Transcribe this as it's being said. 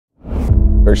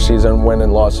Our season win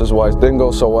and losses wise didn't go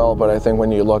so well, but I think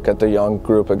when you look at the young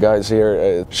group of guys here,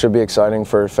 it should be exciting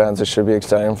for fans, it should be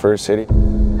exciting for our city.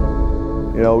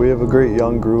 You know, we have a great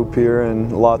young group here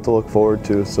and a lot to look forward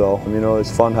to, so, you know,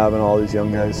 it's fun having all these young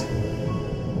guys.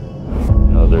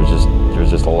 You know, there's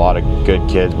just a lot of good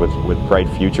kids with bright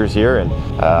futures here, and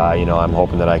you know, I'm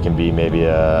hoping that I can be maybe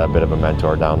a bit of a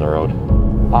mentor down the road.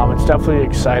 It's definitely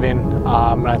exciting, and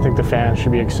I think the fans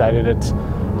should be excited. It's,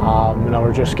 you know,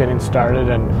 we're just getting started,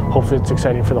 and hopefully it's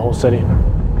exciting for the whole city. You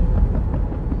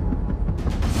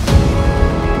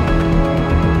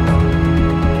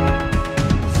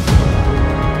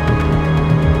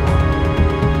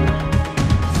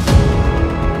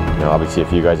know, obviously a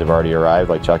few guys have already arrived,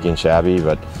 like Chucky and Shabby,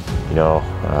 but you know,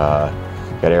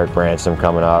 you got Eric Branson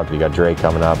coming up, you got Drake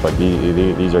coming up. Like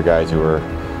these are guys who are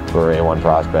A1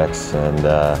 prospects, and you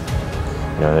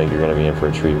know, I think you're going to be in for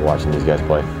a treat watching these guys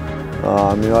play.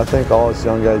 You know, I think all us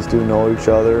young guys do know each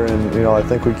other, and you know, I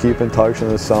think we keep in touch in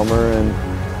the summer, and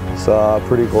it's a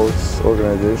pretty close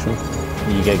organization.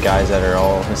 You get guys that are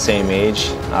all the same age.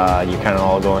 You're kind of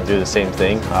all going through the same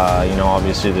thing. You know,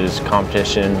 obviously there's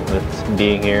competition with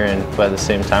being here, but at the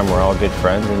same time we're all good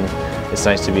friends, and it's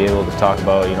nice to be able to talk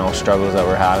about, you know, struggles that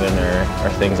we're having, or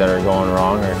things that are going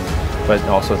wrong, but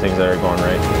also things that are going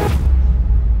right.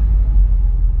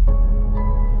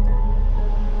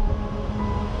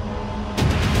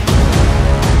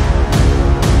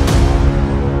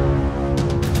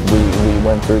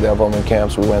 We went through development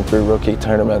camps, we went through rookie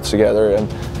tournaments together, and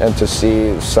to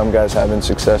see some guys having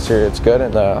success here, it's good,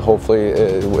 and hopefully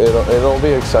it'll be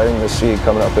exciting to see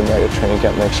coming up in the training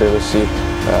camp next year to see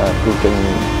who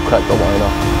can crack the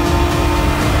lineup.